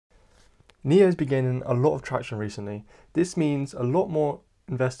NIO's been gaining a lot of traction recently. This means a lot more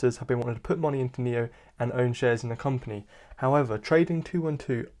investors have been wanting to put money into NIO and own shares in the company. However, Trading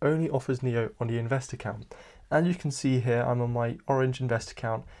 212 only offers NIO on the invest account. As you can see here, I'm on my orange invest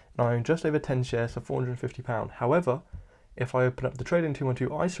account and I own just over 10 shares for £450. However, if I open up the Trading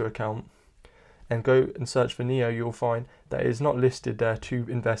 212 ISA account and go and search for NIO, you'll find that it is not listed there to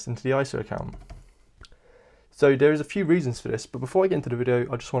invest into the ISA account. So there is a few reasons for this, but before I get into the video,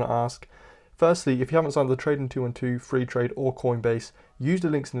 I just want to ask, firstly, if you haven't signed up to Trading 212, Freetrade or Coinbase, use the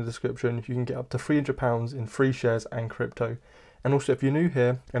links in the description. You can get up to £300 in free shares and crypto. And also, if you're new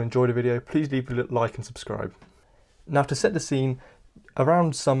here and enjoy the video, please leave a like and subscribe. Now, to set the scene,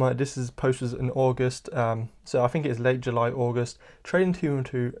 around summer, this is posted in August, so I think it is late July, August, Trading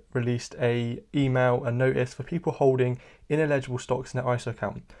 212 released a notice for people holding ineligible stocks in their ISA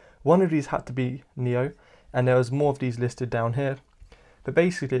account. One of these had to be NIO, and there was more of these listed down here. But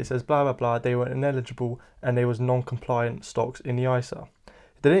basically it says blah blah blah, they were ineligible and there was non-compliant stocks in the ISA.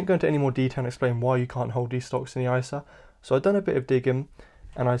 They didn't go into any more detail and explain why you can't hold these stocks in the ISA. So I've done a bit of digging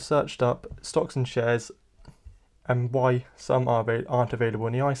and I searched up stocks and shares and why some aren't available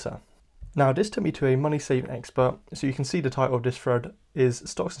in the ISA. Now this took me to a money saving expert, so you can see the title of this thread is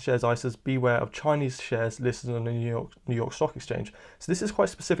Stocks and Shares ISAs, beware of Chinese shares listed on the New York Stock Exchange. So this is quite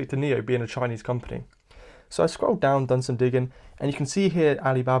specific to NIO being a Chinese company. So I scrolled down, done some digging, and you can see here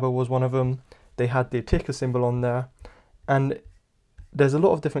Alibaba was one of them. They had the ticker symbol on there, and there's a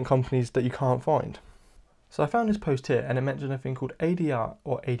lot of different companies that you can't find. So I found this post here, and it mentioned a thing called ADR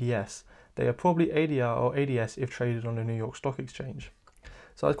or ADS. They are probably ADR or ADS if traded on the New York Stock Exchange.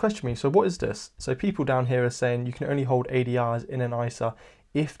 So I was questioning me, so what is this? So people down here are saying you can only hold ADRs in an ISA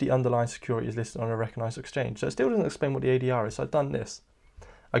if the underlying security is listed on a recognised exchange. So it still doesn't explain what the ADR is, so I've done this.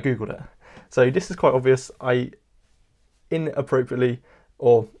 I googled it. So this is quite obvious. I inappropriately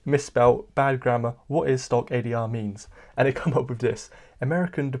or misspelled, bad grammar, what is stock ADR means. And it come up with this,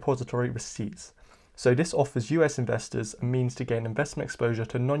 American Depository Receipts. So this offers US investors a means to gain investment exposure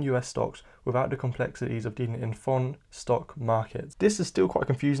to non-US stocks without the complexities of dealing in foreign stock markets. This is still quite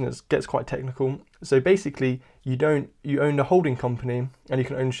confusing, it gets quite technical. So basically you own the holding company and you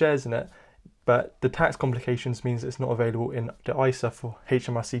can own shares in it, but the tax complications means it's not available in the ISA for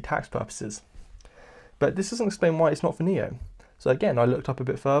HMRC tax purposes. But this doesn't explain why it's not for NIO. So again, I looked up a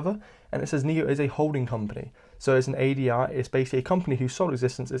bit further and it says NIO is a holding company. So it's an ADR, it's basically a company whose sole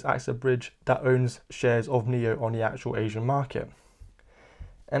existence is acts as a bridge that owns shares of NIO on the actual Asian market.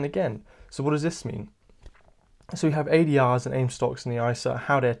 And again, so what does this mean? So we have ADRs and AIM stocks in the ISA,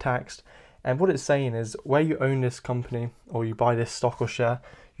 how they're taxed. And what it's saying is where you own this company or you buy this stock or share,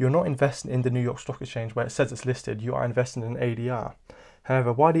 you're not investing in the New York Stock Exchange where it says it's listed, you are investing in an ADR.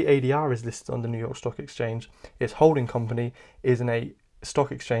 However, why the ADR is listed on the New York Stock Exchange, its holding company is in a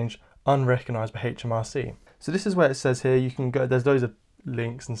stock exchange unrecognised by HMRC. So this is where it says here, you can go, there's loads of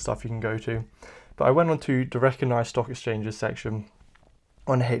links and stuff you can go to. But I went on to the recognised stock exchanges section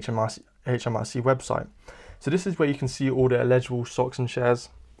on the HMRC website. So this is where you can see all the eligible stocks and shares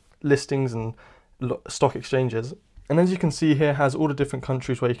listings and stock exchanges. And as you can see here, has all the different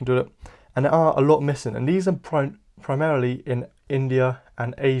countries where you can do it. And there are a lot missing. And these are primarily in India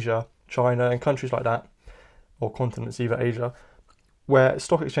and Asia, China and countries like that, or continents, either Asia, where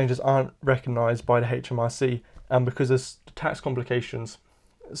stock exchanges aren't recognised by the HMRC and because there's tax complications.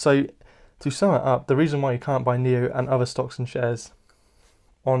 So to sum it up, the reason why you can't buy NIO and other stocks and shares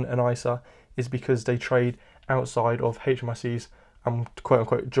on an ISA is because they trade outside of HMRC's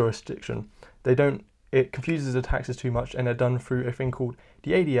quote-unquote jurisdiction. It confuses the taxes too much, and they're done through a thing called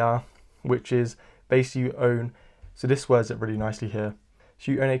the ADR, which is basically you own, so this words it really nicely here.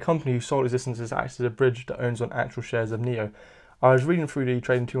 So you own a company whose sole existence is acts as a bridge that owns on actual shares of NIO. I was reading through the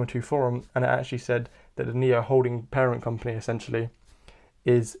Trading 212 forum and it actually said that the NIO holding parent company essentially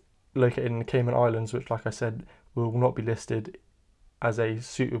is located in the Cayman Islands, which like I said will not be listed as a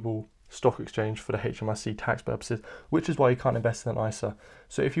suitable stock exchange for the HMRC tax purposes, which is why you can't invest in an ISA.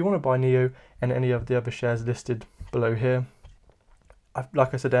 So if you want to buy NIO and any of the other shares listed below here,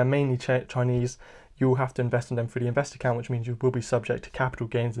 like I said, they're mainly Chinese. You will have to invest in them through the invest account, which means you will be subject to capital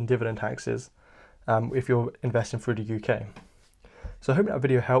gains and dividend taxes if you're investing through the UK. So I hope that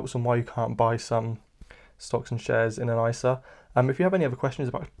video helps on why you can't buy some stocks and shares in an ISA. If you have any other questions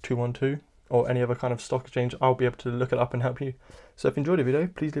about 212 or any other kind of stock exchange, I'll be able to look it up and help you. So if you enjoyed the video,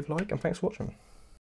 please leave a like and thanks for watching.